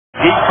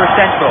deep for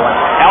Central. And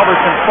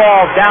Albertson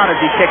falls down as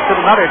he kicks it.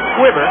 Another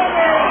squiver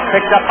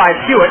picked up by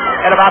Hewitt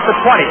at about the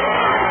 20.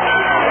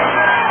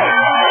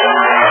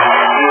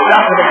 He's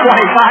up to the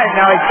 25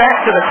 now. He's back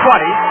to the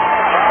 20.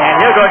 And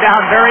he'll go down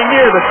very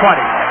near the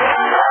 20.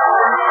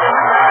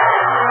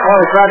 Well,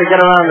 he tried to get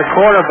around the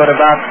corner, but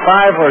about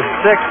 5 or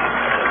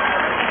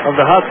 6 of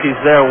the Huskies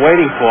there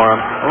waiting for him.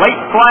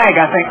 Late flag,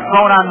 I think,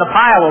 thrown on the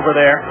pile over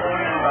there.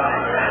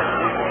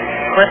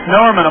 Chris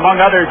Norman,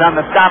 among others, on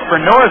the stop for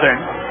Northern.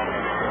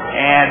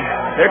 And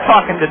they're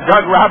talking to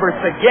Doug Roberts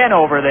again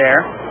over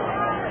there.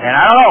 And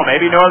I don't know,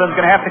 maybe Northern's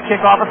going to have to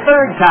kick off a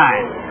third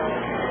time.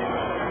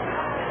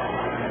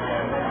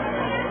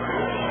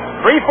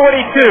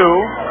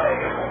 3:42.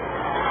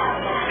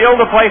 Still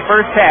to play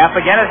first half.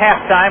 Again at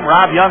halftime,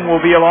 Rob Young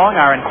will be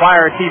along. Our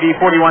Enquirer TV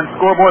 41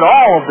 scoreboard.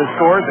 All of the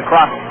scores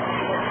across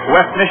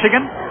West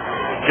Michigan.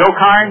 Joe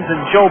Carnes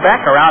and Joe Beck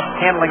are out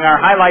handling our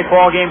highlight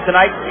ball game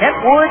tonight.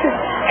 Kentwood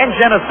and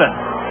Jennison.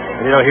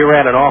 You know, he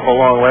ran an awful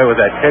long way with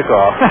that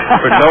kickoff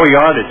for no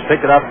yardage.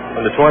 Picked it up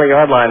on the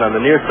 20-yard line on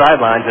the near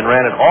sidelines and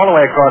ran it all the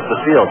way across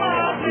the field.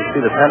 You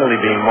see the penalty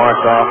being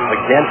marked off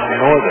against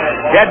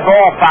Northern. Dead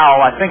ball foul,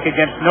 I think,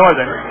 against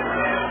Northern.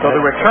 So the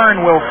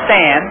return will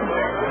stand.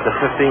 The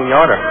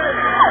 15-yarder.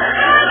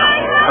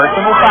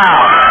 Personal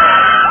foul.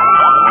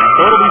 So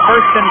it'll be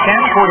 1st and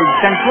 10. Portage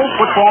Central.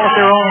 Football at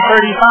their own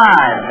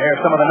 35.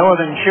 There's some of the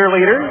Northern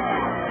cheerleaders.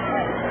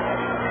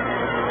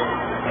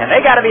 And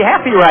they got to be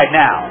happy right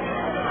now.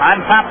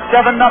 On top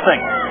 7-0.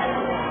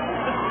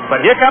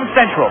 But here comes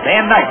Central.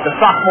 Dan Knight, the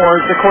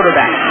sophomore, is the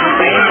quarterback.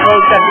 Same throw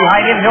set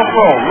behind him. He'll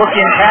throw.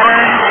 Looking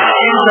pattern.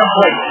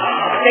 Incomplete.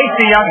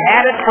 Stacey Young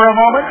had it for a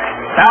moment.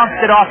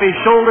 Bounced it off his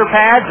shoulder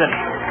pads, and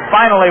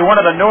finally one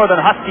of the Northern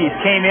Huskies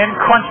came in,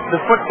 crunched the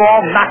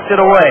football, knocked it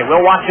away.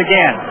 We'll watch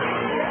again.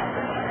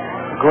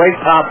 Great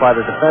pop by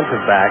the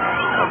defensive back.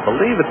 I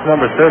believe it's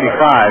number 35.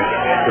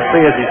 To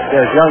see as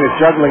Young is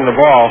juggling the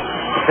ball,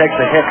 he takes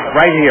a hit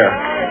right here,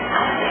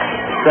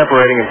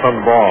 separating him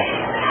from the ball.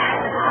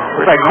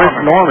 Looks like Chris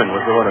Norman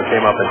was the one who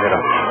came up and hit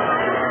him.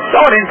 So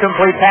an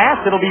incomplete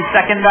pass. It'll be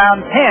 2nd down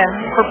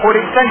 10 for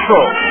Portage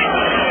Central.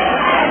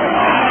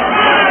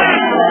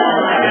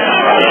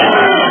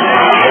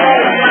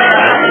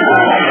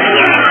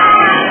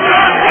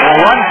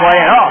 One play,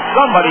 and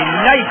somebody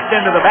knifed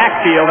into the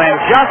backfield and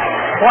just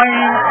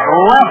plain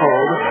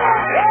leveled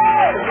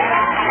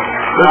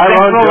the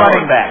Central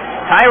running back,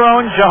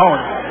 Tyrone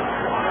Jones.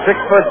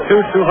 6'2",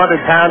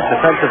 200-pound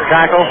defensive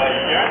tackle,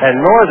 and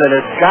Northern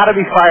has got to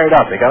be fired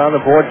up. They got on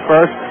the board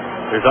first.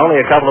 There's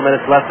only a couple of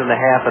minutes left in the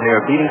half, and they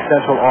are beating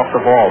Central off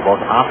the ball, both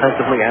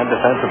offensively and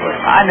defensively.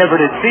 I never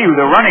did see who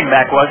the running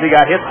back was. He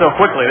got hit so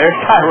quickly. There's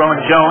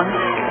Tyrone Jones.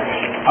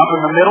 Up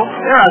in the middle,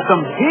 there are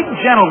some big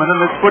gentlemen in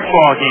this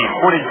football game.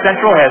 Portage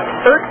Central has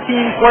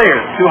 13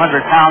 players, 200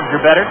 pounds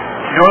or better.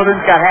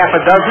 Northern's got half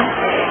a dozen,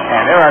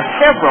 and there are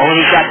several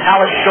who've got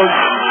college coach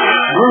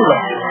Ruler.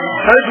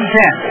 3rd and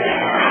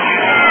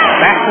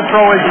 10. Back to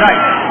throw is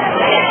Knight.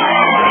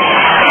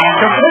 And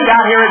complete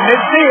out here at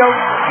midfield,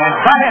 and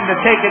trying to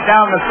take it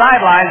down the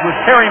sidelines was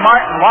Terry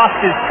Martin. Lost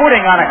his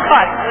footing on a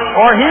cut,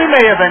 or he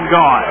may have been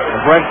gone.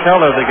 Brent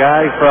Keller, the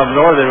guy from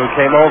Northern who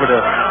came over to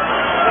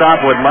stop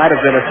what might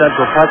have been a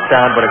Central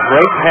touchdown, but a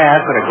great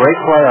pass and a great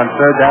play on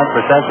 3rd down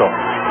for Central.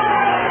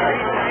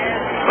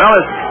 Well,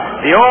 it's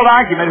the old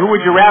argument, who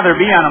would you rather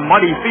be on a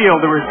muddy field,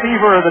 the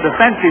receiver or the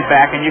defensive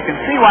back? And you can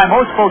see why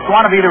most folks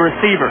want to be the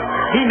receiver.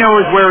 He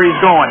knows where he's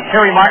going.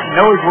 Terry Martin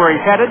knows where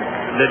he's headed.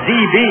 The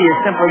DB has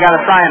simply got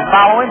to try and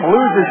follow him,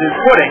 loses his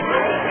footing.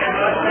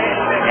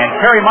 And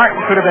Terry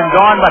Martin could have been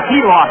gone, but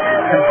he lost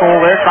control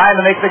there, trying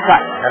to make the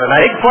cut. And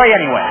a big play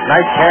anyway.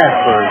 Nice pass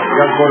for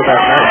young quarterback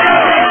Knight.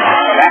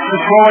 Back to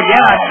throw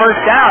again on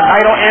 1st down.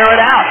 Knight will air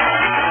it out.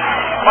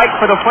 Fight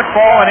for the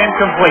football and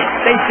incomplete.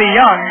 Stacey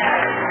Young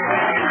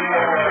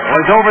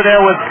was over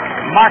there with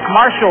Mark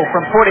Marshall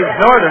from Portage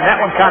Northern.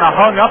 That one kind of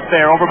hung up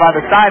there over by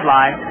the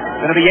sideline.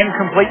 Going to be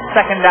incomplete,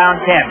 2nd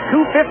down 10.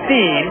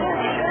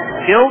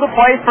 2:15. Still to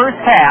play first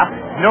half.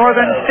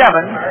 Northern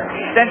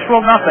 7,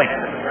 Central nothing.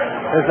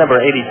 There's number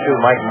 82,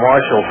 Mike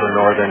Marshall for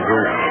Northern, who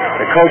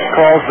the coach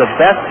calls the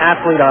best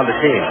athlete on the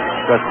team.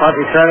 Does punt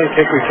returning,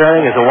 kick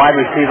returning, is a wide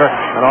receiver,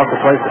 and also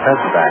plays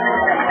defensive back.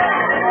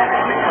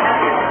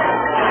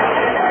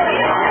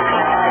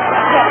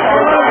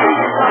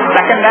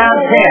 Second down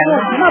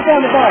 10.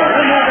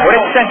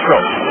 Portage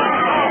Central.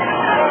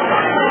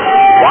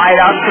 Wide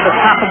out to the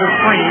top of the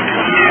screen,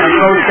 and a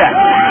throw set.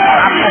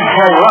 Option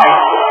play right.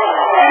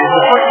 Is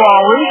the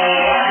football loose?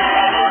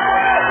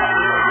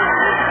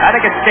 I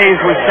think it stays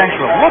with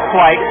Central. Looks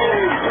like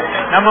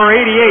number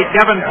 88,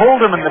 Devin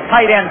Polderman, the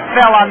tight end,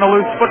 fell on the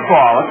loose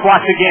football. Let's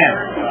watch again.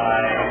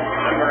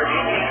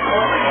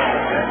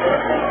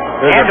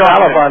 There's a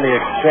foul on the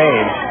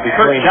exchange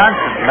between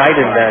Knight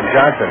and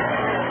Johnson.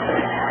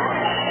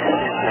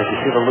 As you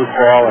see the loose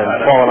ball and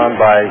fallen on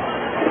by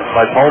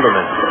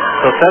Polderman.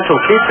 So Central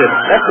keeps it.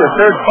 That's their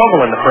 3rd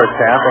fumble in the first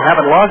half. They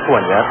haven't lost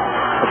one yet,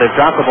 but they've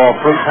dropped the ball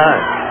 3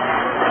 times.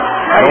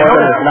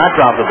 Northern has not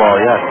dropped the ball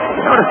yet.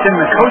 Notice in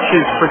the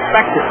coach's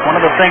perspective, one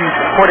of the things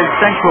Portage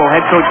Central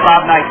head coach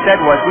Bob Knight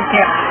said was, we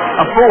can't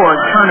afford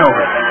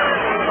turnovers.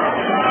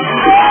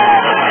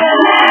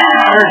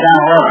 Third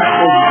down, well, I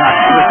suppose he's not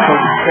sure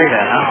coach to say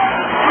that, huh?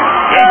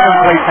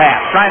 Incomplete pass,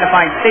 trying to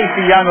find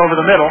Stacey Young over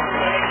the middle.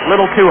 A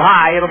little too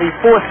high. It'll be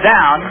fourth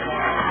down.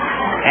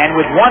 And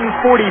with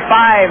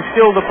 1:45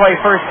 still to play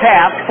first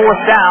half,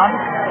 fourth down,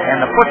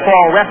 and the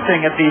football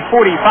resting at the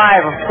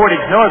 45 of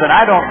Portage Northern,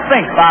 I don't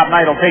think Bob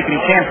Knight will take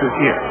any chances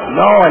here.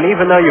 No, and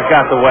even though you've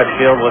got the wet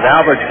field with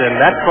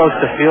Albertson, that's close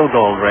to field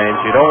goal range.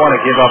 You don't want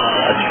to give up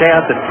a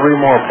chance at 3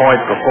 more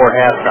points before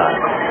halftime.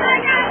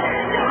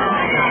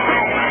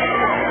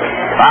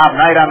 Bob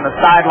Knight on the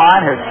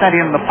sideline has sent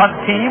in the punt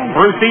team.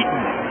 Bruce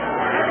Eaton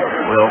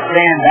will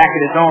stand back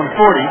at his own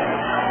 40.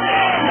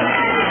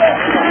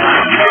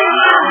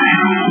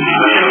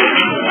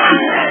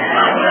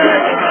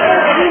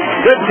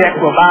 Good kick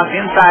will bounce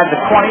inside the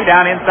 20,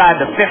 down inside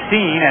the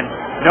 15, and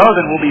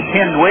Northern will be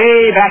pinned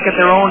way back at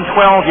their own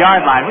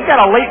 12-yard line. We've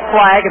got a late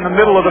flag in the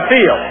middle of the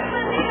field.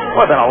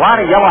 Well, been a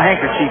lot of yellow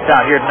handkerchiefs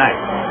out here tonight.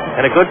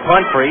 And a good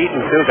punt for Eaton,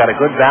 too. Got a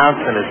good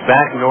bounce and is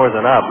back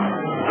Northern up.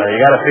 So you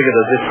got to figure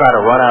they'll just try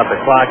to run out the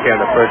clock here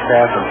in the first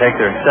half and take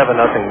their 7-0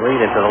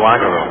 lead into the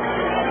locker room.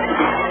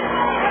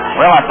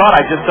 Well, I thought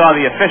I just saw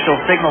the official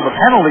signal the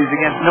penalties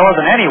against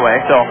Northern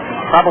anyway, so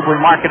probably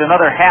mark it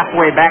another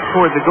halfway back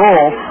toward the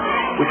goal,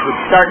 which would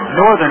start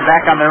Northern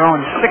back on their own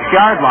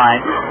 6-yard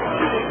line.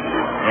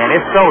 And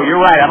if so,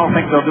 you're right, I don't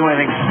think they'll do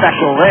anything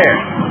special there.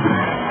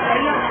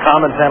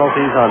 Common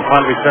penalties on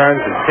punt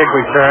returns and kick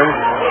returns,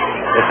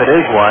 if it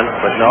is one,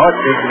 but no, it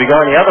seems to be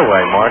going the other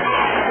way, Mark.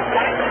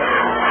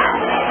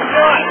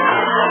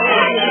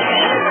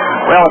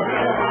 Well,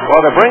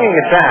 they're bringing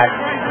it back.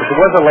 It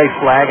was a late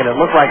flag, and it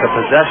looked like a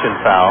possession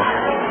foul.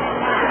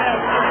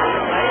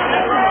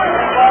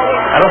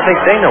 I don't think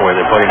they know where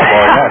they're putting the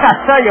ball yet.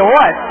 I'll tell you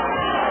what,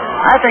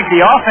 I think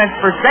the offense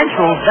for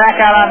Central's back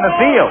out on the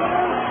field.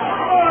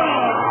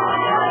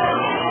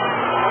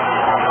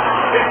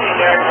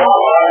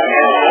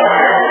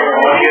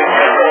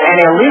 An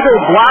illegal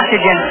block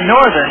against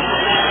Northern.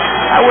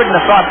 I wouldn't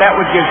have thought that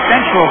would give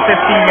Central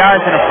 15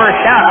 yards and a first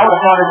down. I would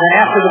have thought it was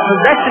after the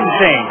possession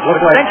change. But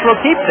Central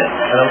keeps it.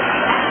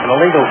 An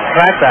illegal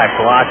trackback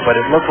block, but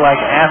it looked like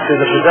after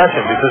the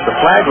possession because the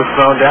flag was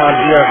thrown down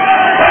here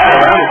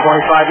around the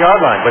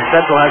 25-yard line. But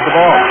Central has the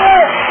ball.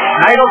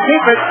 Knight will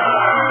keep it.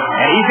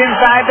 And he's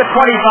inside the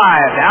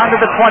 25, down to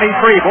the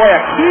 23. Boy,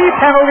 a key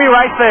penalty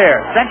right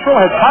there.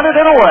 Central has punted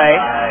it away.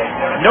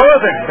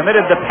 Northern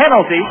committed the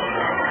penalty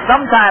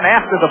sometime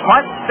after the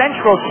punt.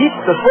 Central keeps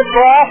the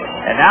football,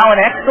 and now in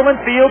excellent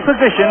field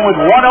position with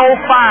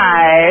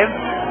 1:05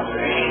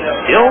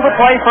 still to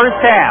play first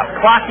half.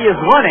 Clock is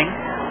running,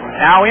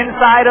 now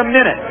inside a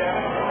minute.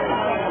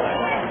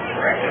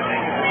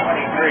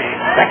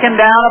 Second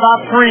down,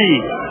 about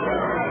 3.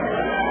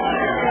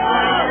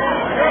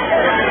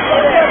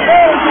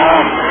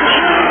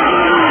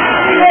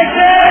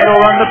 It'll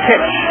run the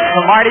pitch to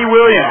Marty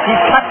Williams.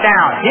 He's cut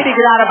down. Did he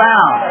get out of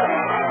bounds?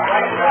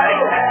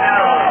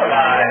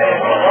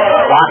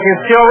 Clock is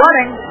still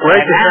running.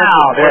 And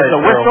now there's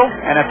a whistle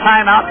and a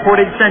timeout,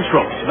 Portage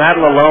Central. Matt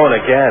Lalone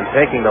again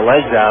taking the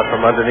legs out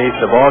from underneath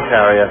the ball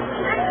carrier.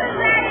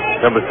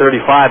 Number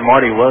 35,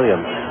 Marty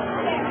Williams.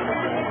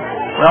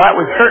 Well, that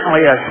was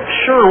certainly a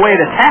sure way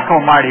to tackle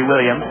Marty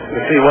Williams.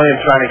 You see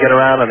Williams trying to get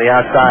around on the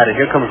outside, and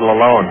here comes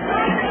Lalone.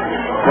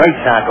 Great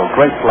tackle,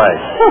 great play.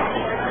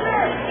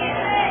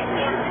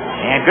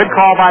 And good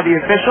call by the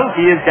officials.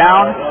 He is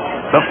down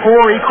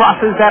before he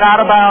crosses that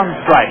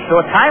out-of-bounds stripe. So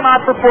a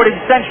timeout for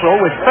Portage Central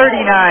with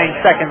 39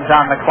 seconds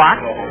on the clock.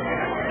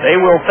 They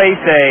will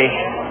face a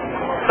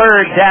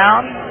third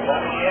down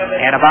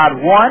and about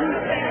 1.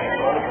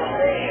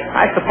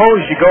 I suppose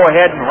you go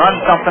ahead and run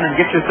something and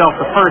get yourself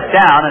the first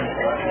down, and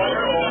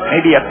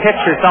maybe a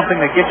pitch or something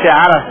that gets you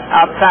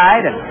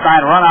outside and try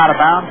and run out of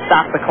bounds,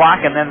 stop the clock,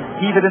 and then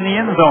heave it in the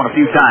end zone a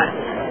few times.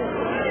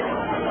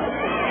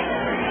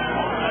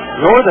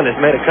 Northern has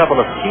made a couple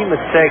of key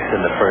mistakes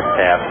in the first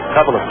half, a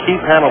couple of key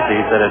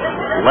penalties that have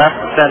left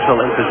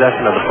Central in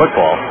possession of the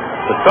football,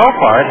 but so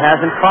far it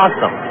hasn't cost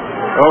them.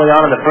 Early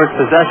on in the first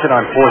possession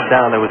on fourth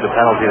down, there was a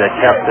penalty that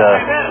kept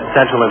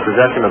Central in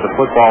possession of the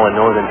football in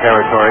Northern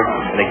Territory,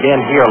 and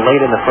again here late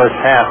in the first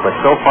half, but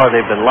so far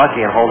they've been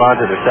lucky and hold on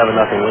to their 7-0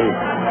 lead.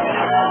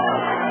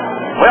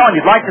 Well, and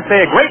you'd like to say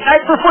a great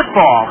night for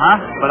football,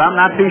 huh? But I'm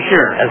not too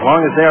sure. As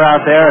long as they're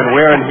out there and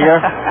we're in here,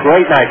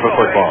 great night for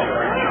football.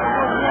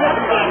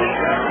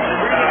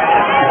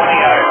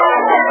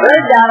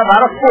 Third down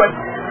about a foot,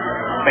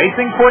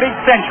 facing Portage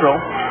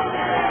Central.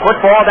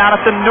 Football down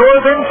at the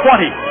Northern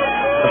 20.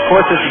 Of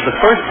course, this is the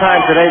first time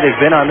today they've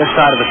been on this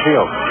side of the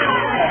field.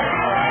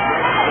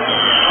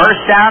 First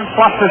down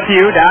plus a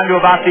few, down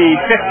to about the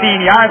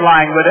 15-yard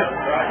line with it.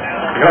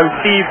 Goes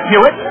Steve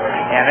Hewitt,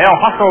 and they'll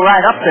hustle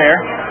right up there.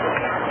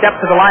 Step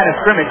to the line of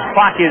scrimmage.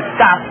 Clock is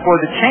stopped for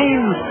the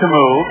chains to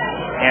move,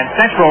 and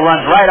Central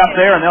runs right up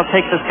there, and they'll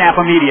take the snap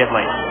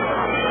immediately.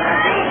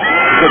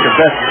 get the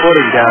best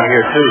footing down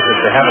here, too, since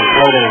they haven't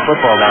played any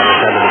football down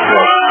this end of the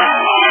field.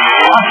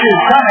 Rush is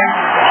coming,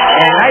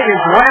 and Knight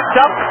is wrapped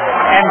up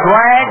and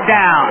dragged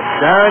down.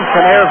 Darren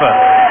Canerva.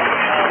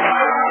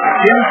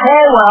 Jim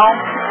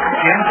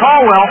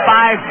Caldwell,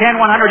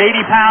 5'10",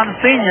 180-pound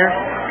senior,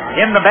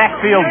 in the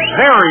backfield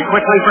very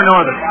quickly for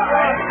Northern.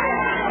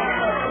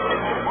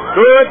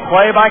 Good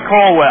play by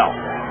Caldwell.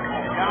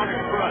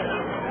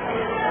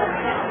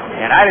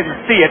 And I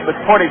didn't see it, but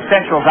Portage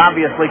Central's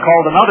obviously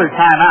called another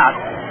timeout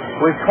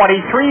with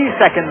 23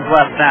 seconds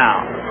left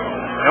now.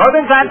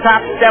 Northern's on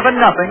top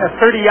 7-0. A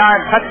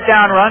 30-yard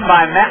touchdown run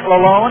by Matt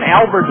Lalone.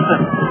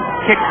 Albertson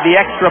kicked the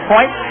extra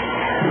point.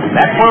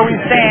 That's where we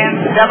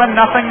stand, 7-0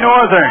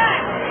 Northern.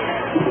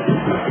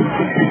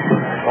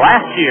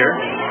 Last year,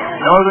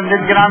 Northern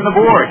didn't get on the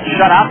board.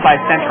 Shut out by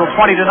Central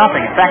 20-0.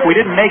 In fact, we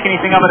didn't make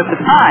anything of it at the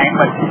time,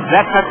 but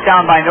that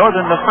touchdown by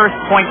Northern, the first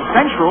point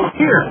Central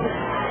here.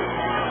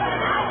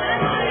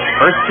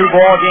 First two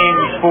ball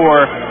games for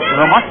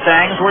the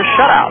Mustangs were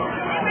shutouts.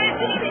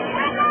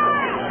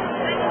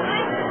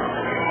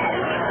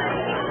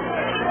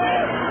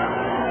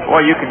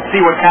 Boy, you can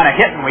see what kind of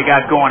hitting we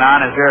got going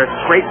on as there are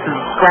scrapes and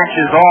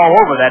scratches all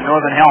over that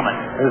Northern helmet.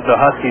 Here's the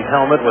Huskies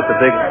helmet with the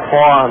big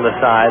paw on the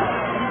side.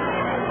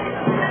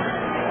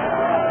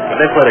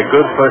 They played a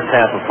good first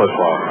half of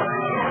football.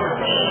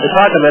 We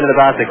talked a minute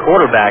about the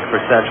quarterback for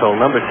Central,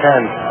 number 10,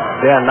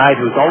 Dan Knight,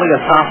 who's only a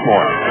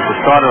sophomore, was a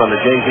starter on the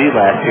JV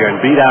last year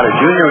and beat out a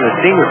junior and a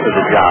senior for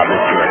the job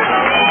this year.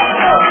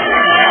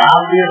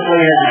 Obviously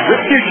has a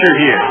good future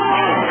here.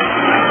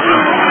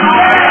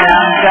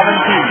 Down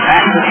 17,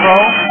 back to throw,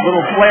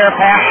 little flare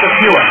pass to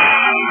Hewitt.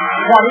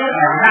 20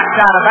 and knocked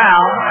out of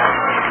bounds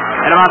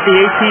at about the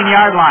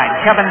 18-yard line.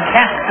 Kevin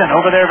Caston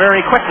over there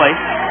very quickly.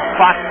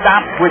 Clock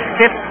stopped with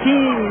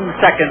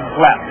 15 seconds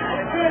left.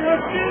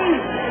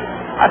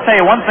 I'll tell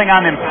you one thing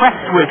I'm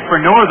impressed with for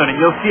Northern, and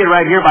you'll see it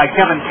right here by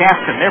Kevin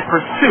Caston. Their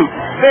pursuit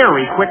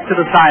very quick to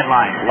the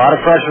sideline. A lot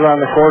of pressure on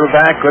the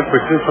quarterback, good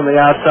pursuit from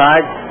the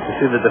outside. You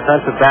see the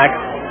defensive back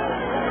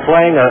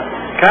playing a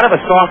kind of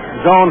a soft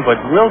zone, but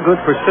real good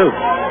pursuit.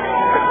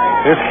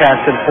 Here's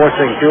Caston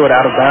forcing Hewitt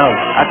out of bounds.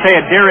 I'd say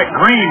Derek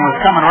Green was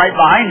coming right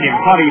behind him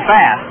plenty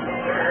fast.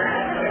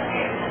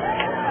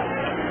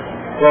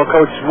 Well,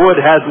 Coach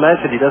Wood has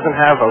mentioned he doesn't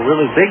have a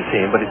really big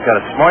team, but he's got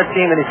a smart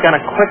team and he's got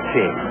a quick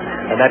team.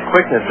 And that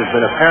quickness has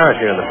been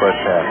apparent here in the first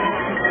half.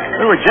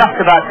 We were just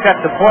about set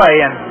to play,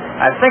 and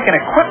I think an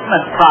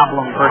equipment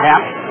problem,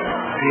 perhaps,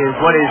 is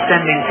what is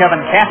sending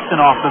Kevin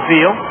Caston off the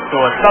field. So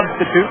a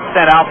substitute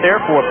sent out there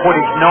for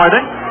Portage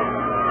Northern.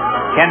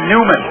 Ken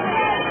Newman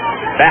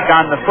back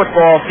on the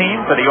football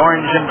team for the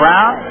orange and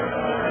brown.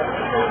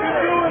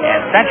 And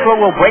Central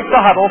will break the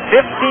huddle. 15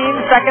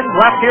 seconds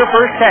left here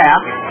first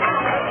half.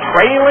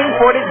 Trailing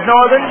Portage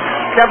Northern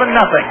 7-0.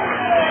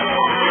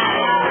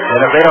 And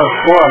if they don't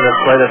score on this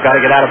play, they've got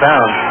to get out of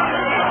bounds.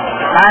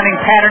 Timing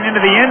pattern into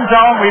the end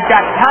zone. We've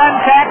got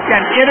contact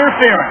and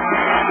interference.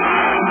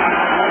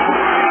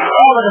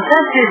 Well, the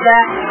defensive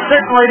back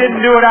certainly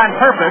didn't do it on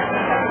purpose.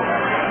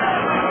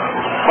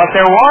 But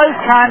there was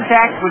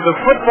contact with the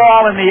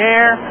football in the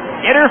air.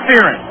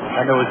 Interference.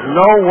 And there was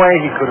no way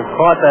he could have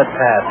caught that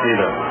pass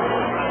either.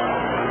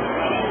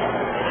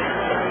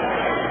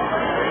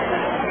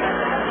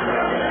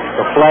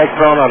 The flag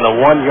thrown on the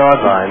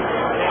 1-yard line.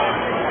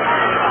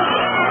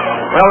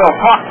 Well,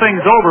 they'll talk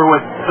things over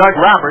with Doug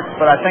Roberts,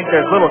 but I think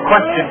there's little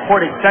question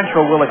Portage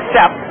Central will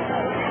accept.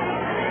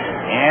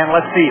 And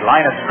let's see,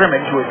 line of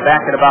scrimmage was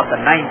back at about the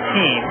 19.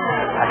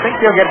 I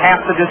think they'll get half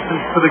the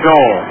distance to the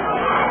goal.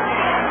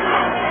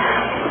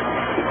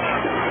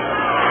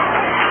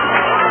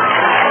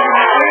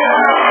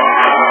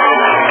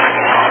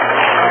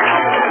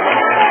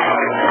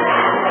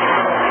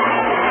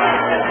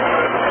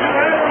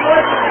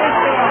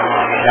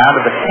 Down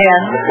to the 10.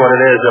 That's what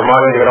it is. They're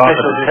marking it off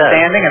at the 10.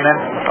 Standing, and then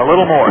a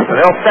little more. So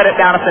they'll set it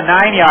down at the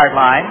 9-yard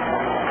line.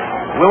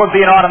 Will it be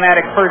an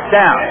automatic first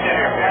down?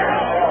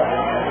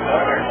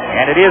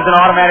 And it is an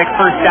automatic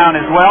first down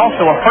as well.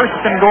 So a first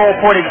and goal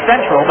Portage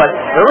Central. But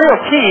the real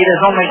key,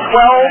 there's only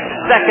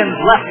 12 seconds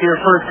left here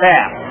first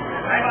half.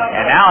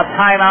 And now a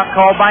timeout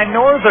called by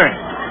Northern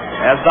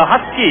as the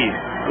Huskies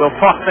will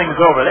talk things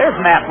over. There's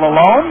Matt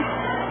Lalone.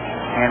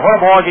 And what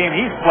a ball game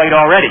he's played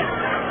already.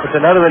 It's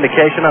another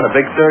indication on a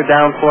big third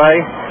down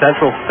play.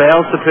 Central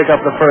fails to pick up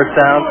the first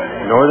down.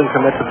 Northern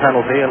commits a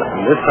penalty, and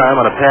this time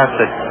on a pass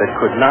that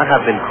could not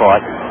have been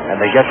caught.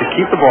 And they get to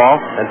keep the ball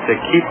and to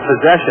keep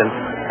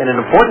possession. And an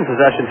important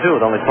possession, too,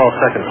 with only 12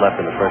 seconds left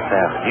in the first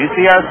half. You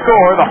see our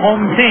score, the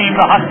home team,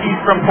 the Huskies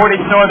from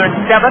Portage Northern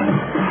 7,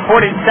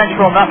 Portage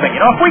Central 0. You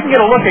know, if we can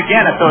get a look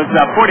again at those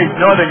Portage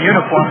Northern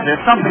uniforms,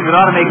 there's something that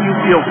ought to make you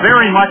feel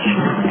very much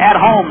at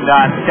home,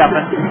 Don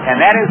Stephan,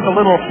 and that is the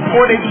little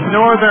Portage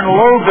Northern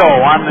logo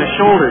on the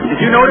shoulders.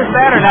 Did you notice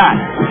that or not?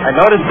 I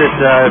noticed it.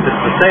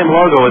 It's the same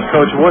logo as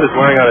Coach Wood is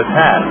wearing on his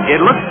hat. It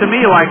looks to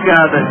me like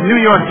the New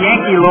York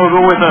Yankee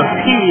logo with a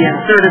P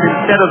inserted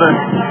instead of the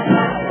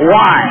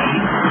Y.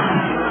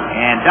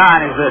 And Don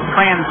is a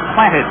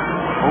transplanted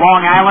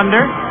Long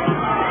Islander.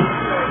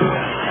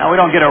 Now, we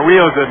don't get a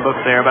real good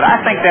look there, but I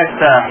think that's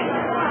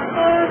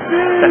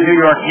the New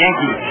York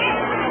Yankees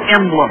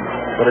emblem.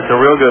 But it's a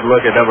real good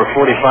look at number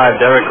 45,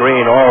 Derek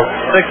Green, all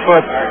 6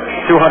 foot,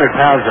 200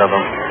 pounds of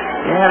him.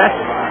 Yeah, that's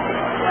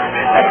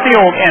the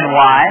old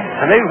NY.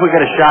 And maybe if we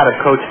get a shot of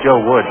Coach Joe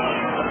Wood.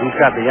 He's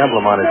got the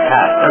emblem on his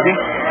hat. Does he?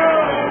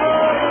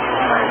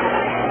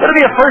 It'll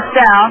be a first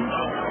down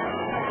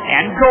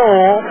and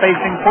goal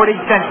facing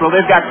Portage Central.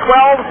 They've got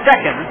 12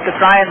 seconds to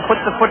try and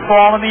put the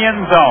football in the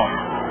end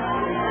zone.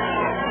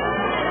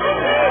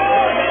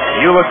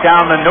 You look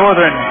down the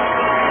northern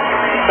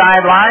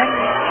sideline.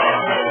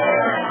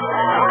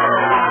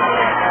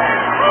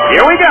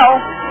 Here we go.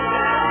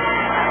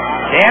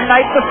 Dan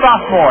Knight, the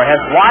sophomore,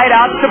 has wide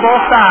out to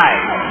both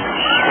sides.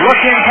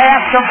 Looking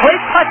pass,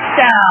 complete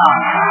touchdown.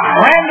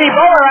 Randy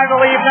Buller, I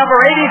believe, number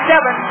 87.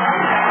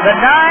 The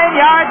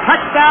 9-yard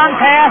touchdown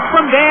pass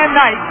from Dan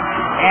Knight.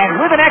 And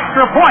with an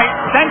extra point,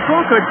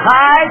 Central could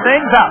tie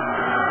things up.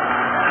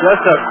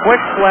 Just a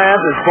quick slant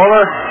as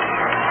Buller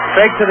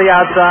faked to the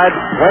outside,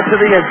 went to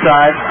the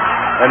inside,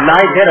 and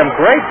Knight hit him.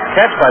 Great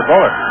catch by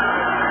Buller.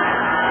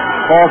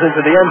 Falls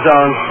into the end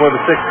zone for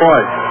the 6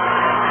 points.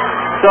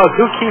 So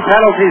 2 key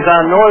penalties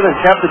on Northern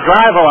kept the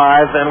drive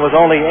alive, and with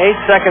only 8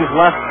 seconds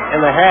left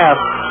in the half,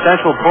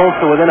 Central pulls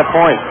to within a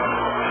point.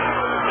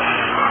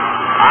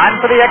 On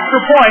for the extra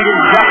point is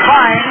Jeff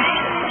Fine.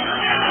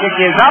 Kick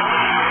is up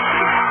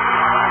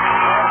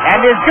and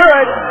is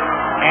good.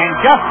 And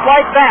just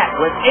like that,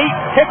 with 8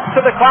 ticks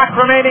to the clock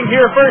remaining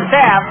here first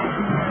half,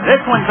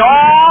 this one's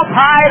all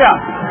tied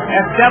up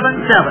at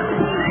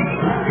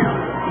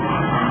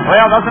 7-7.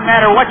 Well, doesn't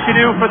matter what you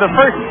do for the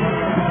first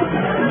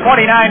 29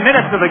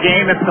 minutes of the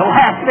game if the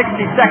last 60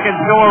 seconds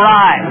go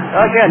awry.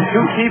 Again,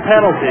 2 key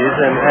penalties,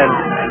 and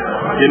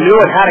you knew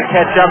it had to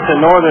catch up to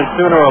Northern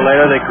sooner or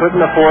later. They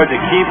couldn't afford to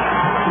keep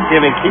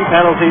giving key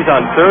penalties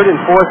on 3rd and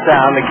 4th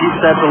down to keep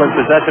Central in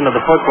possession of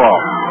the football.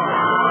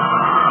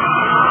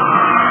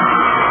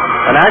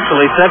 And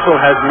actually, Central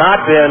has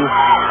not been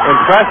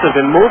impressive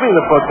in moving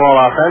the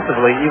football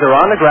offensively, either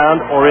on the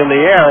ground or in the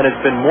air, and it's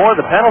been more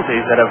the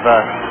penalties that have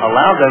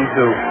allowed them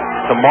to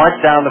march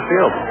down the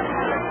field.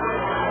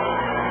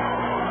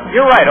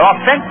 You're right.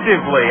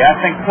 Offensively, I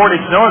think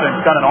Portage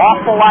Northern's done an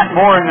awful lot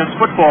more in this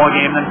football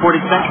game than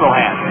Portage Central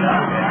has.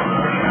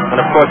 And,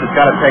 of course, it's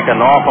got to take an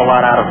awful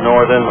lot out of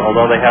Northern,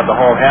 although they have the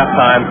whole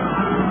halftime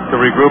to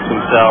regroup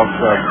themselves.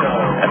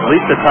 At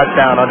least a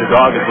touchdown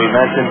underdog, as we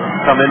mentioned.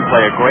 Come in,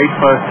 play a great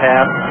first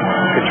half,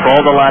 control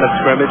the line of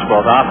scrimmage,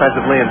 both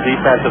offensively and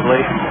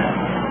defensively.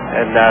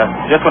 And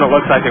just when it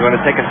looks like they're going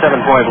to take a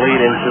 7-point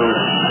lead into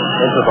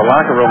the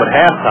locker room at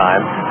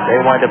halftime, they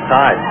wind up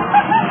tied.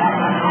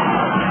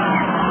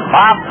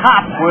 Bob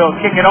Kopp will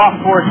kick it off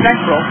for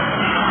Central.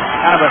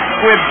 Kind of a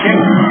squib kick,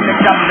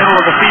 picked up the middle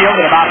of the field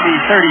at about the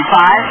 35.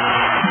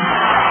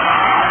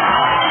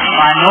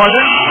 By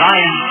Northern,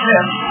 Ryan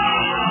Smith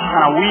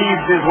kind of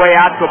weaves his way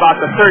out to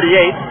about the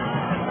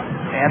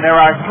 38. And there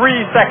are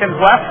 3 seconds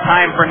left.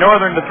 Time for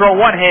Northern to throw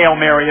one Hail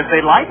Mary if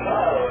they'd like.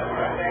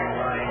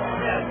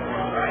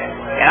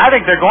 And I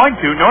think they're going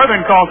to.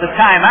 Northern calls a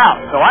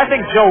timeout. So I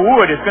think Joe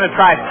Wood is going to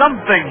try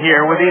something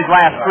here with these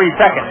last 3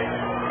 seconds.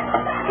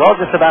 Well,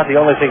 just about the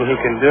only thing he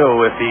can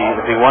do if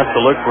he wants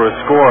to look for a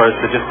score is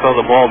to just throw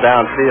the ball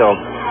downfield.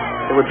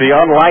 It would be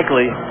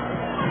unlikely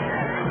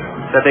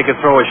that they could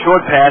throw a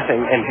short pass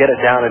and get it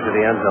down into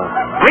the end zone.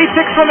 3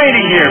 ticks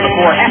remaining here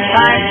before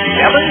halftime.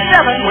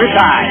 7-7, we're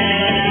tied.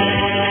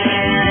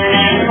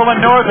 Central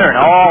and Northern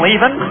all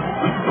even.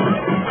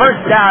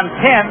 First down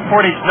 10,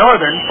 Portage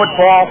Northern.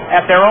 Football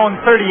at their own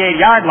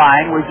 38-yard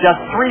line with just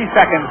 3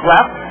 seconds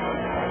left.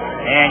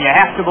 And you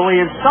have to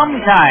believe some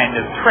kind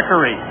of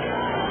trickery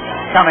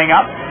coming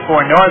up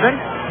for Northern.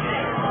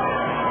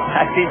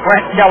 I see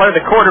Brent Keller,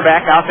 the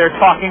quarterback, out there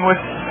talking with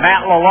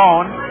Matt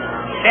Lalone,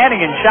 standing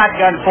in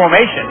shotgun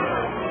formation.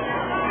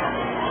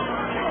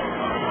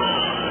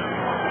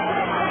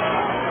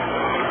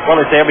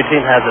 Well, they say every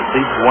team has at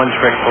least one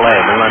trick play.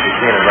 We might be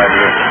seeing it right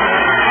here.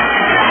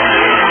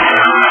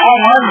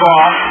 Home run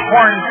ball,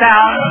 horn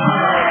sound,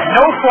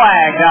 no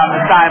flag down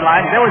the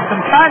sidelines. There was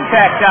some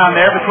contact down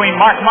there between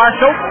Mark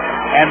Marshall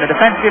and the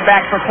defensive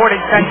back for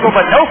Portage Central,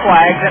 but no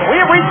flags, and we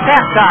have reached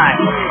halftime.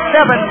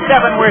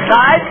 7-7, we're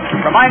tied.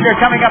 Reminder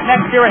coming up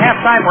next here at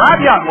halftime, Rob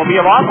Young will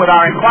be along with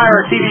our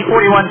Inquirer TV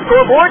 41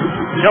 scoreboard,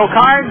 Joe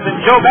Carnes and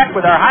Joe Beck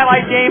with our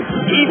highlight game,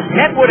 East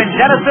Kentwood and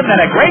Jenison, and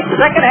a great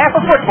second half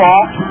of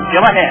football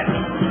still ahead.